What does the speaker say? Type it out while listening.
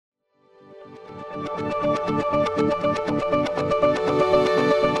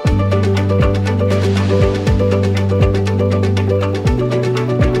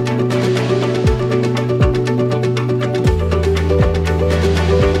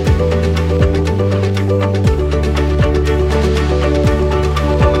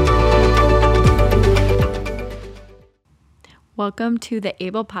Welcome to the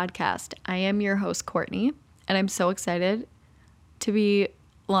Able Podcast. I am your host, Courtney, and I'm so excited to be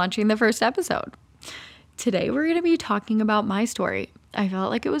launching the first episode. Today, we're going to be talking about my story. I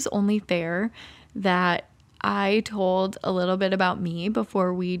felt like it was only fair that I told a little bit about me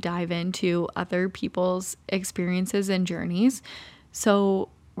before we dive into other people's experiences and journeys. So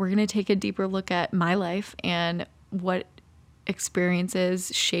we're going to take a deeper look at my life and what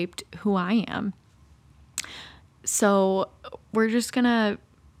experiences shaped who I am. So we're just going to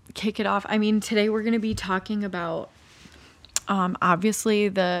kick it off. Today we're going to be talking about, obviously,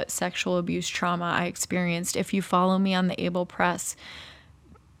 the sexual abuse trauma I experienced. If you follow me on the Able Press,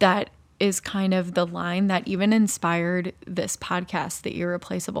 that is kind of the line that even inspired this podcast, the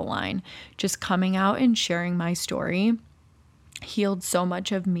Irreplaceable line. Just coming out and sharing my story healed so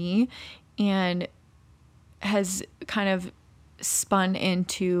much of me and has kind of spun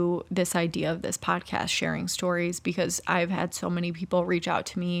into this idea of this podcast, sharing stories, because I've had so many people reach out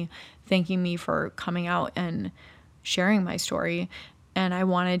to me thanking me for coming out and sharing my story. And I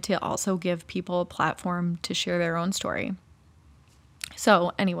wanted to also give people a platform to share their own story.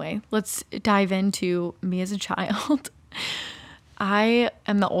 So anyway, let's dive into me as a child. I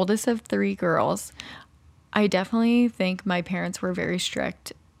am the oldest of 3 girls. I definitely think my parents were very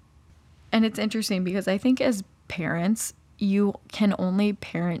strict. And it's interesting because I think as parents, you can only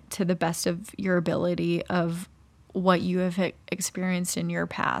parent to the best of your ability of what you have experienced in your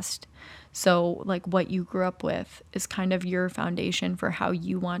past. So like what you grew up with is kind of your foundation for how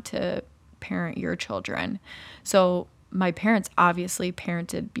you want to parent your children. So my parents obviously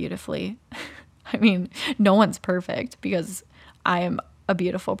parented beautifully. No one's perfect because I am a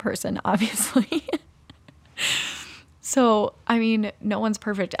beautiful person, obviously. So, no one's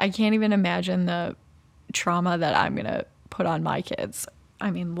perfect. I can't even imagine the trauma that I'm going to put on my kids.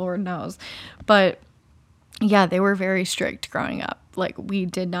 Lord knows. But yeah, they were very strict growing up.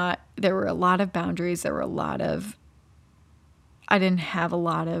 There were a lot of boundaries. I didn't have a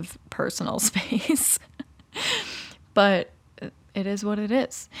lot of personal space, but it is what it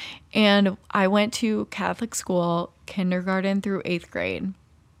is. And I went to Catholic school, kindergarten through 8th grade.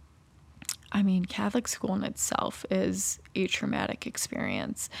 Catholic school in itself is a traumatic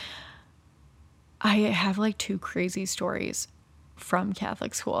experience. I have 2 crazy stories from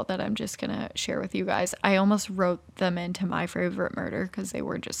Catholic school that I'm just going to share with you guys. I almost wrote them into My Favorite Murder because they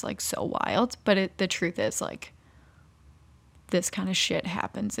were just so wild. But the truth is this kind of shit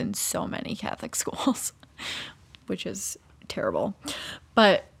happens in so many Catholic schools, which is terrible.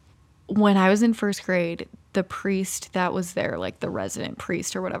 But when I was in 1st grade, the priest that was there, the resident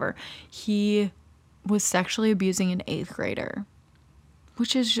priest or whatever, he was sexually abusing an 8th grader.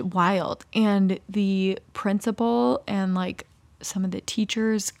 Which is wild. And the principal and some of the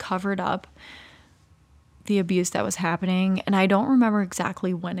teachers covered up the abuse that was happening. And I don't remember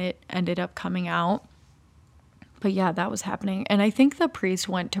exactly when it ended up coming out. But yeah, that was happening. And I think the priest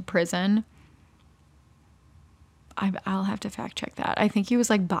went to prison. I'll have to fact check that. I think he was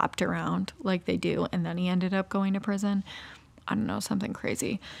bopped around like they do. And then he ended up going to prison. I don't know, something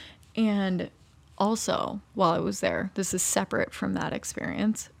crazy. And also, while I was there, this is separate from that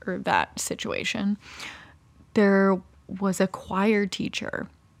experience or that situation, there was a choir teacher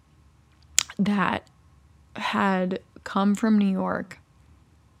that had come from New York,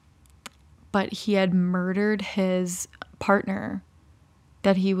 but he had murdered his partner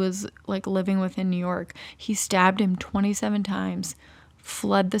that he was living with in New York. He stabbed him 27 times,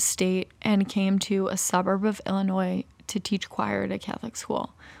 fled the state, and came to a suburb of Illinois to teach choir at a Catholic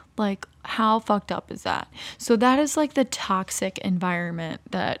school. How fucked up is that? So that is the toxic environment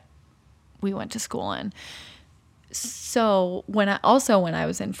that we went to school in. So when I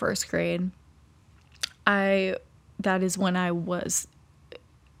was in 1st grade, that is when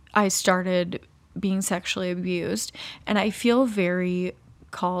I started being sexually abused, and I feel very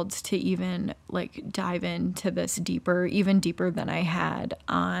called to even dive into this deeper, even deeper than I had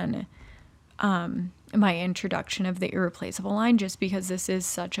on my introduction of the Irreplaceable line, just because this is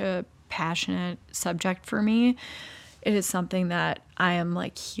such a passionate subject for me. It is something that I am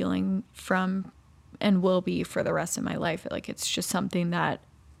healing from and will be for the rest of my life. It's just something that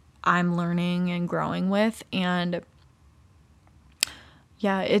I'm learning and growing with. And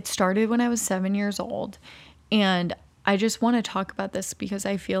yeah, it started when I was 7 years old. And I just want to talk about this because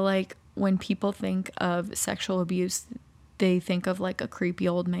I feel like when people think of sexual abuse, they think of like a creepy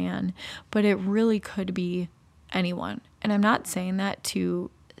old man, but it really could be anyone. And I'm not saying that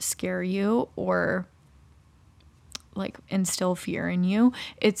to scare you or like instill fear in you.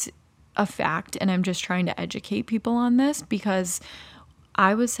 It's a fact, and I'm just trying to educate people on this because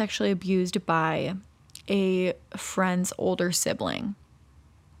I was sexually abused by a friend's older sibling.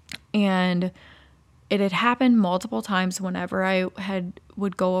 And it had happened multiple times whenever I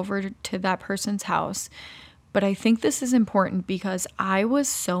would go over to that person's house. But I think this is important because I was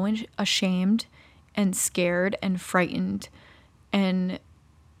so ashamed and scared and frightened and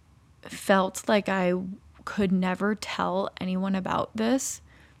felt like I could never tell anyone about this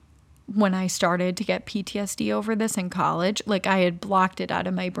when I started to get PTSD over this in college. Like, I had blocked it out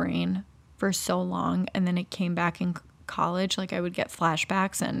of my brain for so long, and then it came back in college. Like, I would get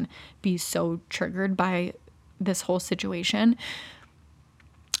flashbacks and be so triggered by this whole situation.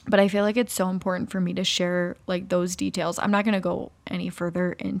 But I feel like it's so important for me to share like those details. I'm not going to go any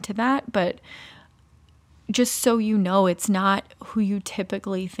further into that, but just so you know, it's not who you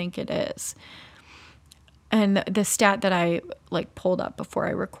typically think it is. And the stat that I like pulled up before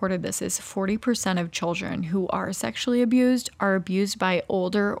I recorded this is 40% of children who are sexually abused are abused by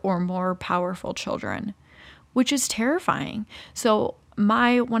older or more powerful children, which is terrifying. So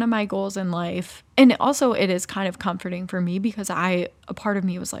one of my goals in life, and also it is kind of comforting for me because a part of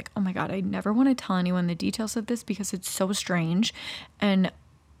me was like, oh my God, I never want to tell anyone the details of this because it's so strange and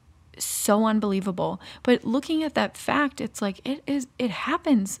so unbelievable. But looking at that fact, it's like it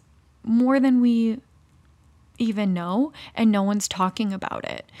happens more than we even know, and no one's talking about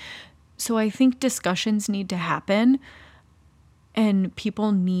it. So I think discussions need to happen and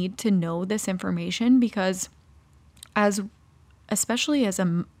people need to know this information because especially as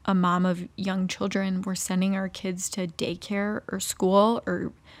a mom of young children, we're sending our kids to daycare or school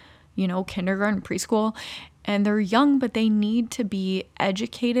or, kindergarten, preschool, and they're young, but they need to be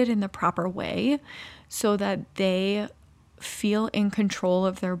educated in the proper way so that they feel in control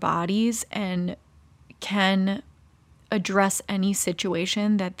of their bodies and can address any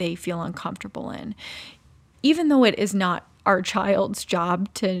situation that they feel uncomfortable in. Even though it is not our child's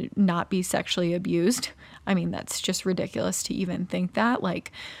job to not be sexually abused. I mean, that's just ridiculous to even think that.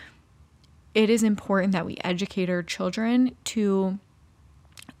 Like, it is important that we educate our children to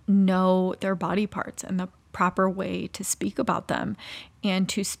know their body parts and the proper way to speak about them and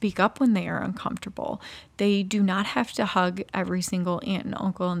to speak up when they are uncomfortable. They do not have to hug every single aunt and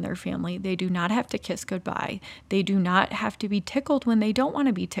uncle in their family. They do not have to kiss goodbye. They do not have to be tickled when they don't want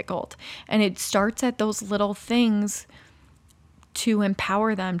to be tickled. And it starts at those little things to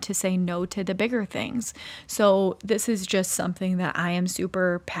empower them to say no to the bigger things. So this is just something that I am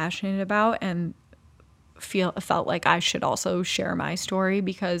super passionate about and felt like I should also share my story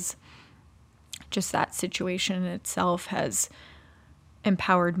because just that situation in itself has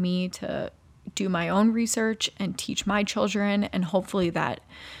empowered me to do my own research and teach my children, and hopefully that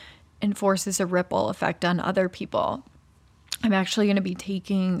enforces a ripple effect on other people. I'm actually going to be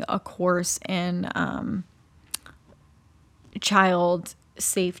taking a course in child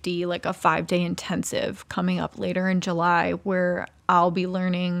safety, like a 5-day intensive coming up later in July, where I'll be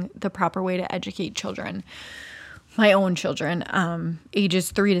learning the proper way to educate children, my own children,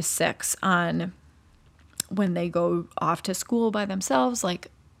 ages 3 to 6, on when they go off to school by themselves, like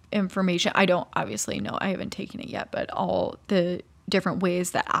information. I don't obviously know, I haven't taken it yet, but all the different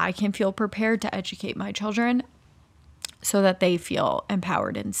ways that I can feel prepared to educate my children so that they feel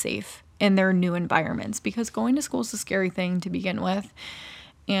empowered and safe in their new environments, because going to school is a scary thing to begin with,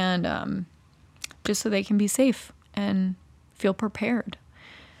 and just so they can be safe and feel prepared.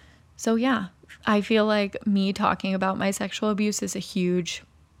 So yeah, I feel like me talking about my sexual abuse is a huge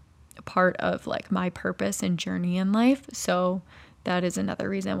part of like my purpose and journey in life. So that is another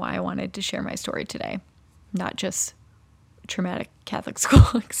reason why I wanted to share my story today, not just traumatic Catholic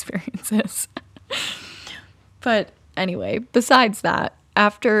school experiences. But anyway, besides that,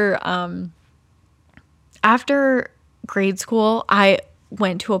 after grade school, I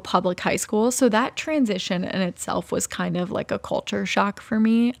went to a public high school. So that transition in itself was kind of like a culture shock for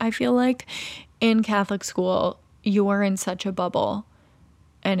me. I feel like in Catholic school, you are in such a bubble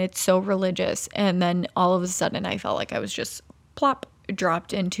and it's so religious. And then all of a sudden I felt like I was just plop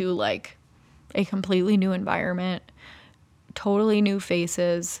dropped into like a completely new environment, totally new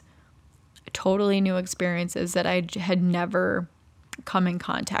faces, totally new experiences that I had never come in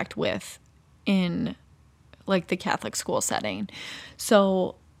contact with in like the Catholic school setting.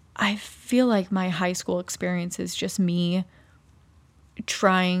 So I feel like my high school experience is just me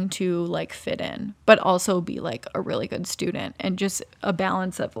trying to like fit in, but also be like a really good student, and just a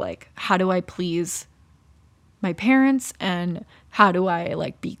balance of like, how do I please my parents and how do I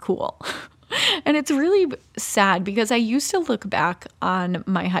like be cool? And it's really sad because I used to look back on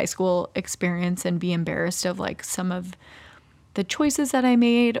my high school experience and be embarrassed of like some of the choices that I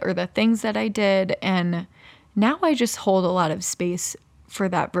made or the things that I did. And now I just hold a lot of space for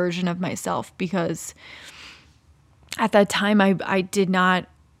that version of myself, because at that time I did not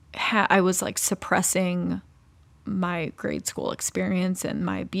I was like suppressing my grade school experience and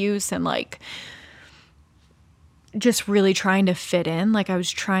my abuse, and like just really trying to fit in. Like I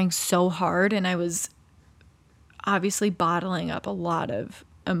was trying so hard, and I was obviously bottling up a lot of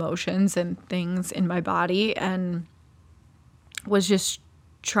emotions and things in my body, and was just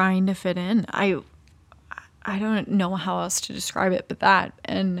trying to fit in. I don't know how else to describe it but that.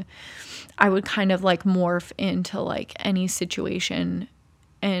 And I would kind of like morph into like any situation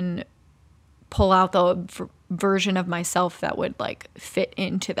and pull out the version of myself that would like fit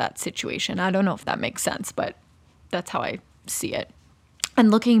into that situation. I don't know if that makes sense, but that's how I see it.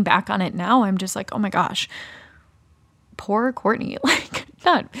 And looking back on it now, I'm just like, oh my gosh, poor Courtney. Like,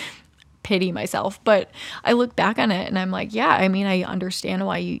 not pity myself, but I look back on it and I'm like, yeah, I mean, I understand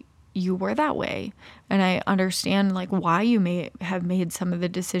why you were that way. And I understand like why you may have made some of the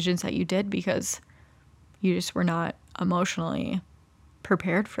decisions that you did, because you just were not emotionally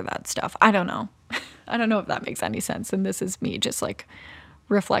prepared for that stuff. I don't know. I don't know if that makes any sense. And this is me just like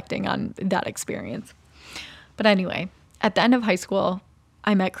reflecting on that experience. But anyway, at the end of high school,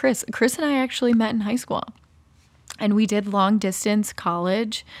 I met Chris. Chris and I actually met in high school, and we did long distance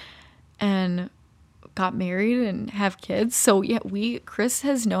college and got married and have kids. So yeah, Chris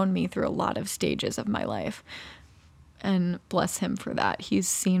has known me through a lot of stages of my life, and bless him for that. He's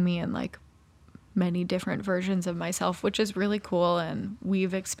seen me in like many different versions of myself, which is really cool. And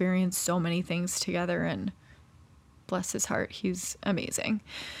we've experienced so many things together, and bless his heart, he's amazing.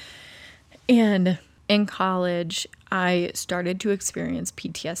 And in college, I started to experience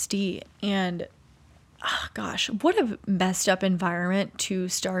PTSD, and oh gosh, what a messed up environment to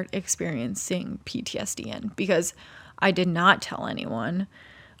start experiencing PTSD in, because I did not tell anyone,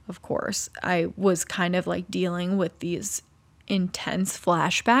 of course. I was kind of like dealing with these intense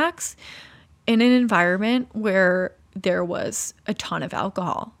flashbacks in an environment where there was a ton of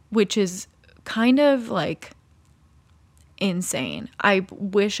alcohol, which is kind of like insane. I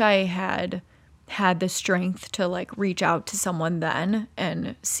wish I had the strength to like reach out to someone then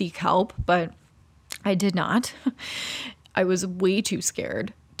and seek help, but I did not. I was way too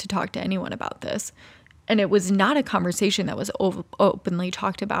scared to talk to anyone about this. And it was not a conversation that was openly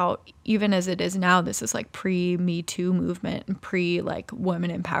talked about, even as it is now. This is like pre-Me Too movement and pre-like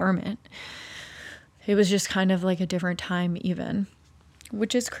women empowerment. It was just kind of like a different time even,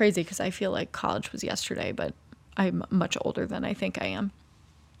 which is crazy because I feel like college was yesterday, but I'm much older than I think I am.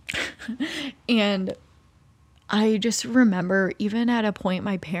 And I just remember even at a point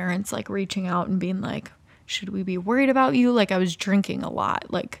my parents like reaching out and being like, should we be worried about you? Like I was drinking a lot,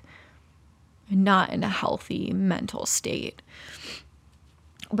 like not in a healthy mental state.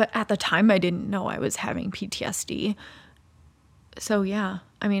 But at the time I didn't know I was having PTSD. So yeah,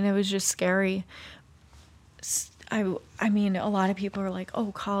 I mean, it was just scary. I mean, a lot of people are like,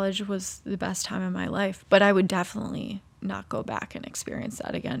 oh, college was the best time of my life, but I would definitely not go back and experience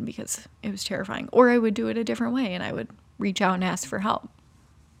that again because it was terrifying. Or I would do it a different way and I would reach out and ask for help.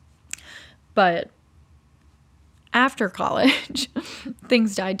 But after college,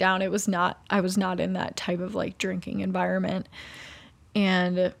 things died down. I was not in that type of like drinking environment.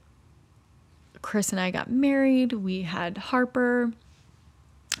 And Chris and I got married. We had Harper.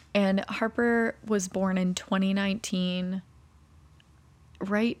 And Harper was born in 2019,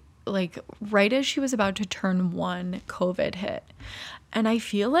 right as she was about to turn 1, COVID hit. And I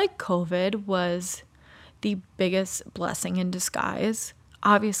feel like COVID was the biggest blessing in disguise.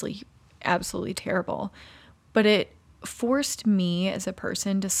 Obviously, absolutely terrible. But it forced me as a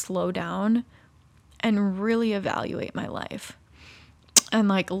person to slow down and really evaluate my life. And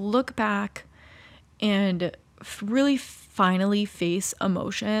like look back and really finally face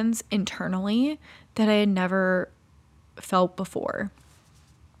emotions internally that I had never felt before.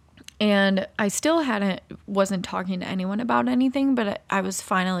 And I still wasn't talking to anyone about anything, but I was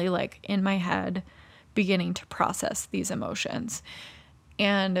finally like in my head beginning to process these emotions.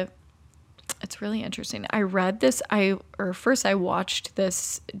 And it's really interesting. I watched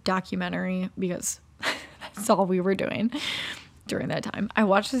this documentary because that's all we were doing during that time. I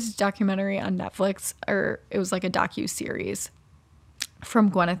watched this documentary on Netflix, or it was like a docu-series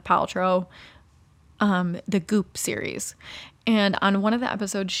from Gwyneth Paltrow, the Goop series. And on one of the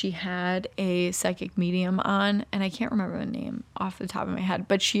episodes, she had a psychic medium on, and I can't remember the name off the top of my head,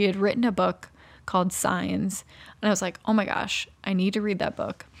 but she had written a book called Signs. And I was like, oh my gosh, I need to read that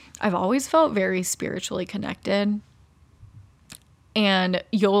book. I've always felt very spiritually connected. And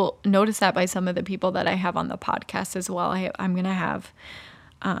you'll notice that by some of the people that I have on the podcast as well. I'm going to have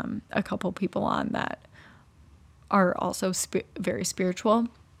a couple people on that are also very spiritual.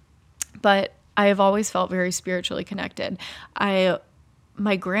 But I have always felt very spiritually connected.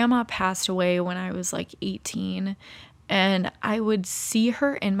 My grandma passed away when I was like 18, and I would see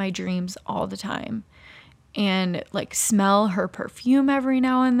her in my dreams all the time and like smell her perfume every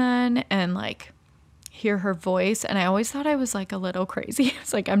now and then and like hear her voice. And I always thought I was like a little crazy.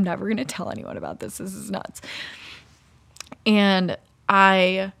 It's like, I'm never going to tell anyone about this. This is nuts. And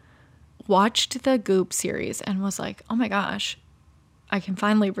I watched the Goop series and was like, oh my gosh, I can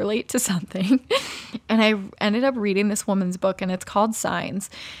finally relate to something. And I ended up reading this woman's book, and it's called Signs.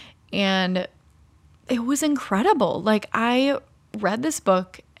 And it was incredible. Like, I read this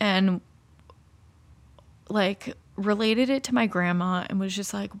book and like related it to my grandma and was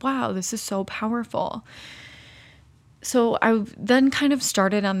just like, wow, this is so powerful. So I then kind of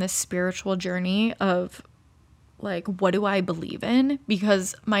started on this spiritual journey of like, what do I believe in?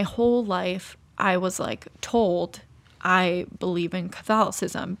 Because my whole life I was like told I believe in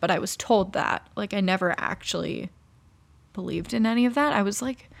Catholicism, but I was told that. Like, I never actually believed in any of that. I was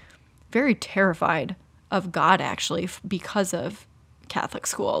like very terrified of God actually because of Catholic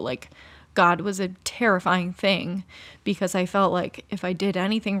school. Like, God was a terrifying thing because I felt like if I did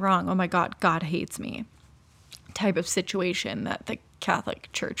anything wrong, oh my God, God hates me type of situation that the Catholic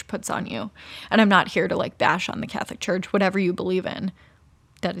Church puts on you. And I'm not here to like bash on the Catholic Church. Whatever you believe in,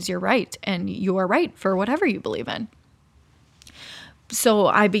 that is your right. And you are right for whatever you believe in. So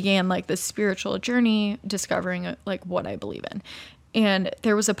I began like this spiritual journey, discovering like what I believe in. And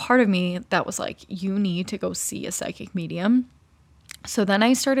there was a part of me that was like, you need to go see a psychic medium. So then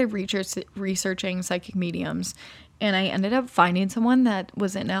I started researching psychic mediums, and I ended up finding someone that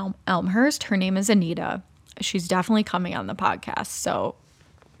was in Elmhurst. Her name is Anita. She's definitely coming on the podcast, so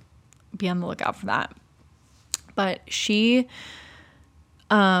be on the lookout for that. But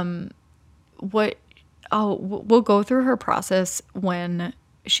we'll go through her process when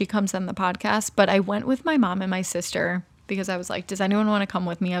she comes on the podcast. But I went with my mom and my sister because I was like, does anyone want to come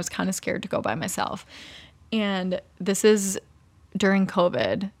with me? I was kind of scared to go by myself. And this is during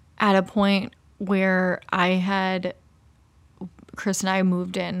COVID, at a point where Chris and I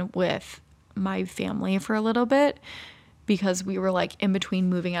moved in with my family for a little bit because we were like in between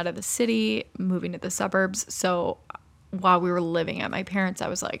moving out of the city, moving to the suburbs. So while we were living at my parents', I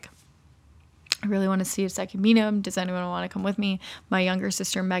was like, I really want to see a psychic medium. Does anyone want to come with me? My younger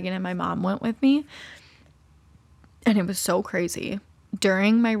sister, Megan, and my mom went with me. And it was so crazy.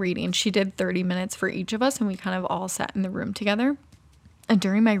 During my reading, she did 30 minutes for each of us, and we kind of all sat in the room together. And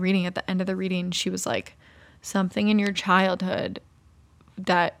during my reading, at the end of the reading, she was like, something in your childhood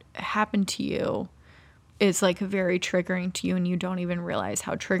that happened to you is like very triggering to you, and you don't even realize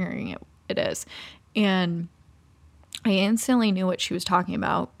how triggering it is. And I instantly knew what she was talking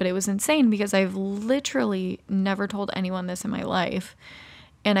about, but it was insane because I've literally never told anyone this in my life.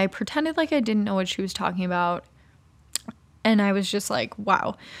 And I pretended like I didn't know what she was talking about. And I was just like,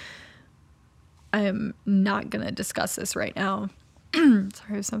 wow, I'm not going to discuss this right now. Sorry,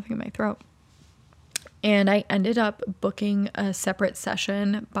 there's something in my throat. And I ended up booking a separate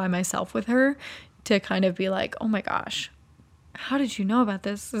session by myself with her to kind of be like, oh my gosh, how did you know about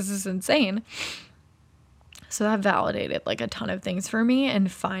this? This is insane. So that validated like a ton of things for me,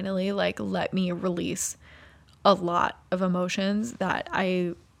 and finally like let me release a lot of emotions that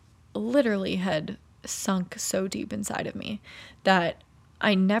I literally had sunk so deep inside of me that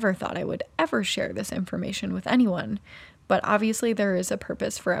I never thought I would ever share this information with anyone. But obviously there is a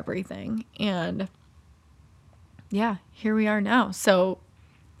purpose for everything. And yeah, here we are now. So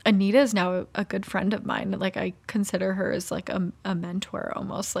Anita is now a good friend of mine. Like, I consider her as like a mentor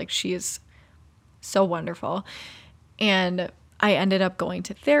almost. Like, she is so wonderful. And I ended up going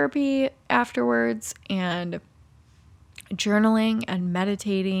to therapy afterwards and journaling and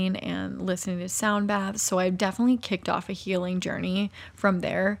meditating and listening to sound baths. So I definitely kicked off a healing journey from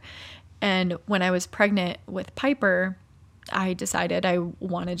there. And when I was pregnant with Piper, I decided I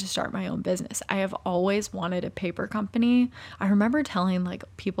wanted to start my own business. I have always wanted a paper company. I remember telling like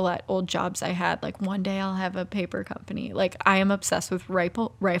people at old jobs I had, like, one day I'll have a paper company. Like, I am obsessed with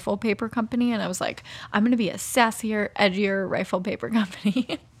rifle paper company. And I was like, I'm going to be a sassier, edgier rifle paper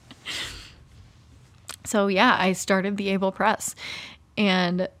company. So yeah, I started the Able Press,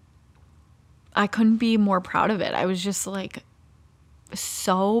 and I couldn't be more proud of it. I was just like,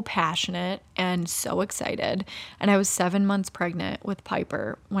 so passionate and so excited. And I was 7 months pregnant with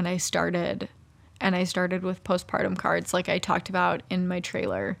Piper when I started. And I started with postpartum cards, like I talked about in my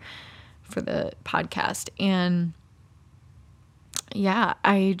trailer for the podcast. And yeah,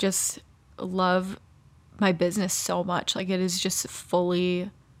 I just love my business so much. Like, it is just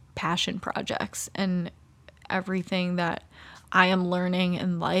fully passion projects, and everything that I am learning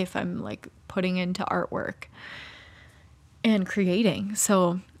in life, I'm like putting into artwork and creating.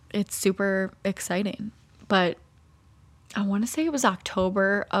 So it's super exciting. But I want to say it was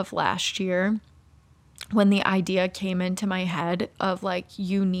October of last year when the idea came into my head of like,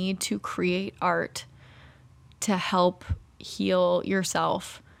 you need to create art to help heal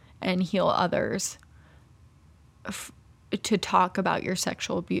yourself and heal others, to talk about your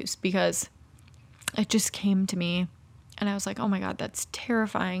sexual abuse, because it just came to me and I was like, oh my God, that's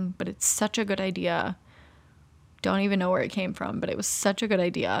terrifying, but it's such a good idea. Don't even know where it came from, but it was such a good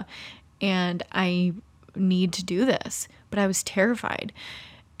idea. And I need to do this, but I was terrified.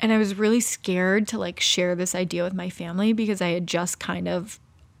 And I was really scared to like share this idea with my family, because I had just kind of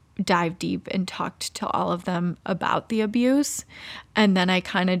dived deep and talked to all of them about the abuse. And then I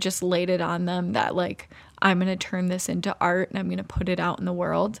kind of just laid it on them that like, I'm going to turn this into art and I'm going to put it out in the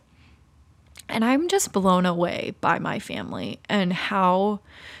world. And I'm just blown away by my family and how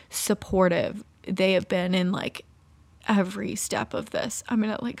supportive they have been in like every step of this. I'm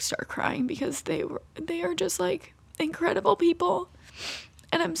going to like start crying because they are just like incredible people.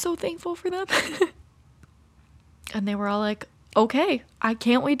 And I'm so thankful for them. And they were all like, okay, I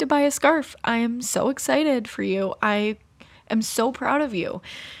can't wait to buy a scarf. I am so excited for you. I am so proud of you.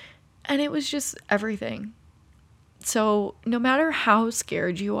 And it was just everything. So no matter how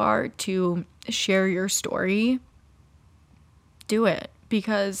scared you are to share your story, do it,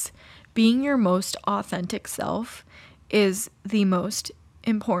 because being your most authentic self is the most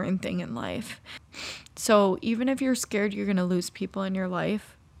important thing in life. So even if you're scared you're going to lose people in your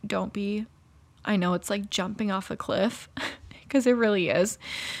life, don't be. I know it's like jumping off a cliff, because it really is,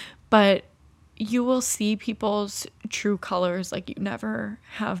 but you will see people's true colors like you never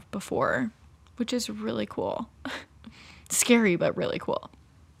have before, which is really cool. Scary, but really cool.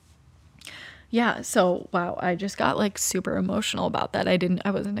 Yeah, so wow, I just got like super emotional about that.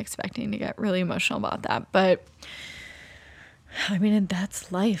 I wasn't expecting to get really emotional about that, but I mean,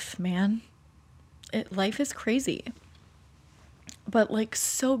 that's life, man. Life is crazy, but like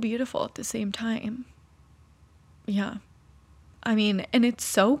so beautiful at the same time. Yeah. I mean, and it's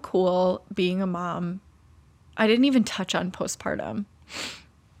so cool being a mom. I didn't even touch on postpartum.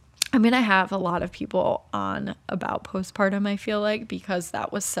 I'm going to have a lot of people on about postpartum, I feel like, because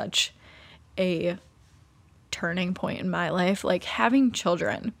that was such a turning point in my life. Like having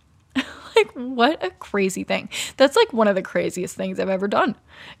children, like what a crazy thing. That's like one of the craziest things I've ever done,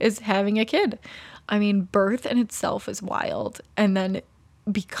 is having a kid. I mean, birth in itself is wild. And then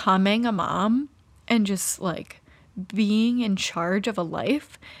becoming a mom and just like being in charge of a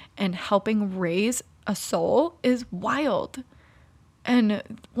life and helping raise a soul is wild. And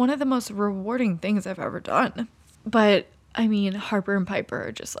one of the most rewarding things I've ever done. But I mean, Harper and Piper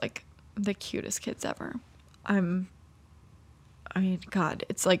are just like the cutest kids ever. I mean, God,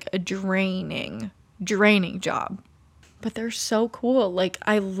 it's like a draining job. But they're so cool. Like,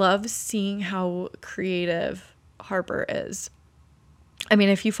 I love seeing how creative Harper is. I mean,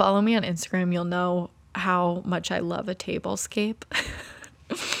 if you follow me on Instagram, you'll know how much I love a tablescape.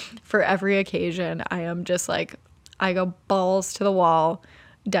 For every occasion, I am just like, I go balls to the wall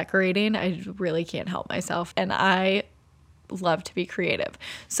decorating. I really can't help myself. And I love to be creative.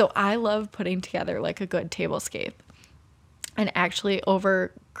 So I love putting together like a good tablescape. And actually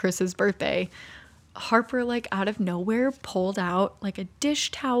over Chris's birthday, Harper like out of nowhere pulled out like a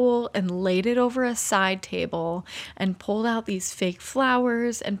dish towel and laid it over a side table and pulled out these fake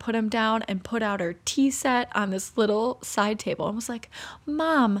flowers and put them down and put out her tea set on this little side table and was like,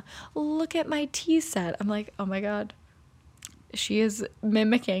 Mom, look at my tea set. I'm like, oh my God, she is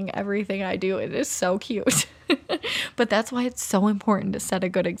mimicking everything I do. It is so cute. But that's why it's so important to set a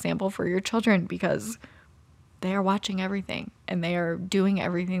good example for your children, because they are watching everything and they are doing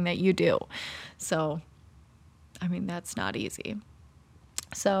everything that you do. So, I mean, that's not easy.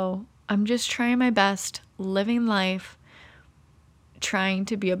 So I'm just trying my best, living life, trying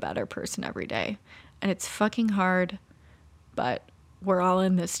to be a better person every day. And it's fucking hard, but we're all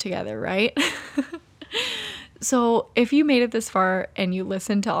in this together, right? So if you made it this far and you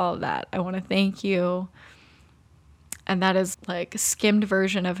listened to all of that, I want to thank you. And that is like a skimmed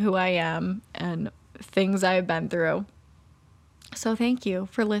version of who I am and things I've been through. So thank you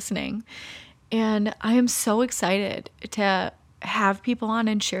for listening. And I am so excited to have people on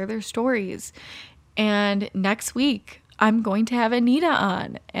and share their stories. And next week, I'm going to have Anita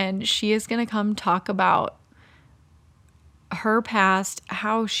on, and she is going to come talk about her past,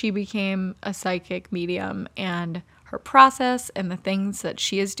 how she became a psychic medium, and her process and the things that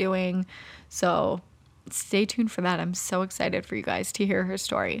she is doing. So stay tuned for that. I'm so excited for you guys to hear her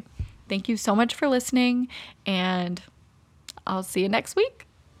story. Thank you so much for listening, and I'll see you next week.